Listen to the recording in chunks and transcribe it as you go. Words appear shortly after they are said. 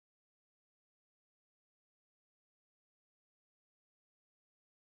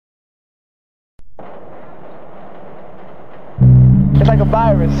a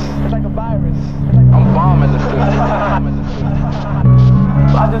virus. It's like a virus. I'm bombing the city.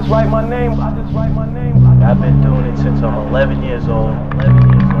 I just write my name. I've been doing it since I'm 11 years old.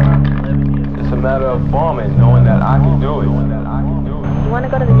 It's a matter of bombing, knowing that I can do it. You wanna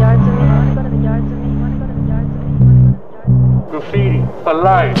go to the yard to me? Graffiti for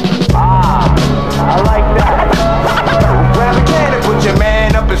life. I like that. Grab a can and put your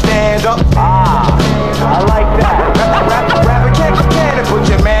man up and stand up. I like that. Grab a can and put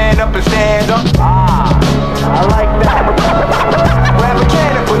your man up and stand up. I like that. Grab a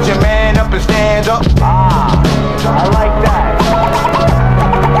can and put your man up and stand up. I like that.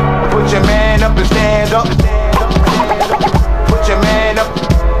 Put your man up and stand up. Put your man up.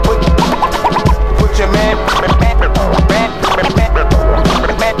 Put your man up and stand up.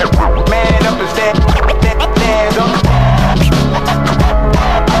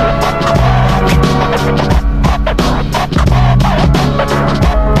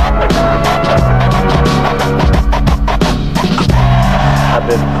 I've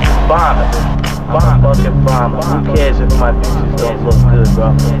been bombing. I'm a fucking bomber. Who cares if my pictures don't look good, bro?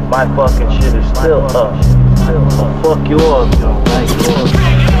 My fucking shit is still up. Fuck you all, yo. Like yours.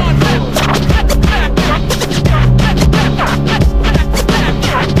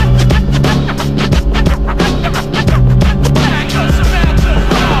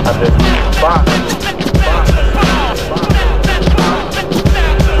 I've been bombing.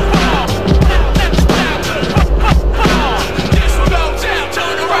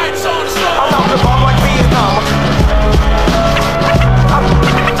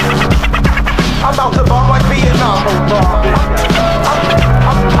 I'm about to bomb like Vietnam.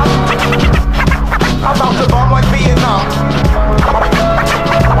 I'm about to bomb like Vietnam.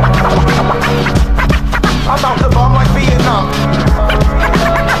 I'm about to bomb like Vietnam.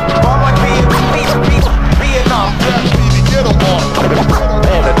 Bomb like Vietnam. Get 'em on.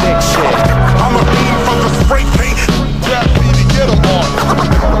 Man, the big shit. I'm a beam from the spray paint. Rap baby, get 'em on.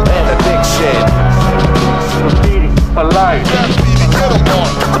 Man, the big shit. Graffiti for life. Rap baby, get 'em on.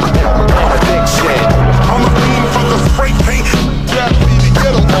 Man, the big shit. I'm a beam from the spray paint. Rap baby,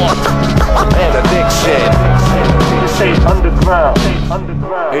 get 'em on. Man, the big shit. This ain't underground.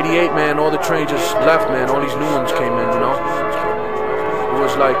 88, man, all the trains just left, man. All these new ones came in, you know. It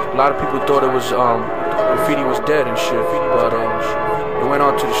was like, a lot of people thought it was, graffiti was dead and shit. But, it went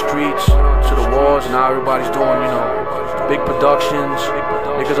on to the streets, to the walls, and now everybody's doing, you know, big productions.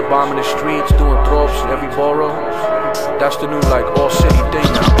 Niggas are bombing the streets, doing throps in every borough. That's the new, like, all-city thing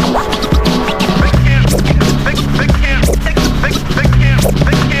now. They can't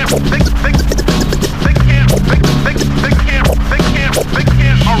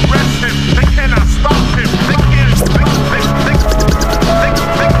arrest him. They cannot stop him. They can't arrest him.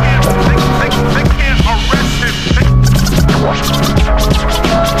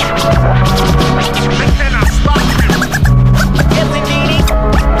 They cannot stop him. Yes, indeed.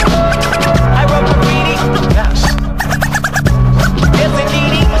 I wrote graffiti. Yes. Yes,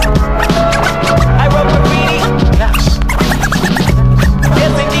 indeed. I wrote graffiti. Yes.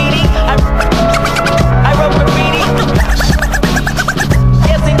 Yes, indeed. I wrote graffiti. Yes.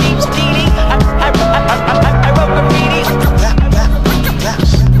 Yes, indeed. I wrote graffiti.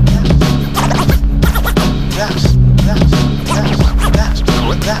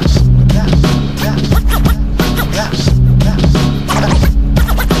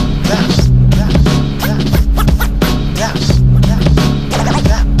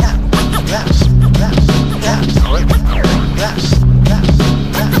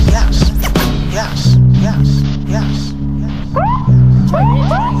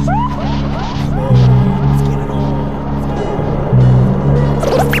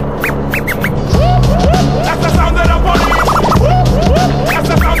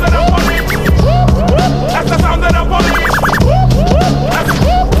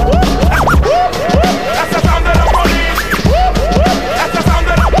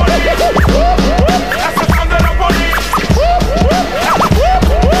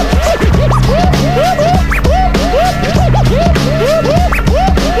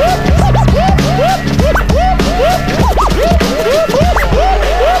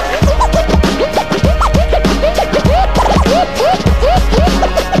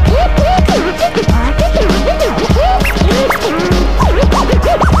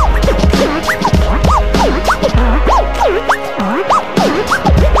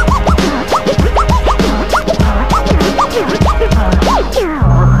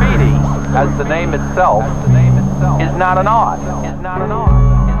 as the name itself, is not an art.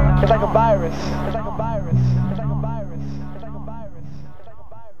 It's like a virus.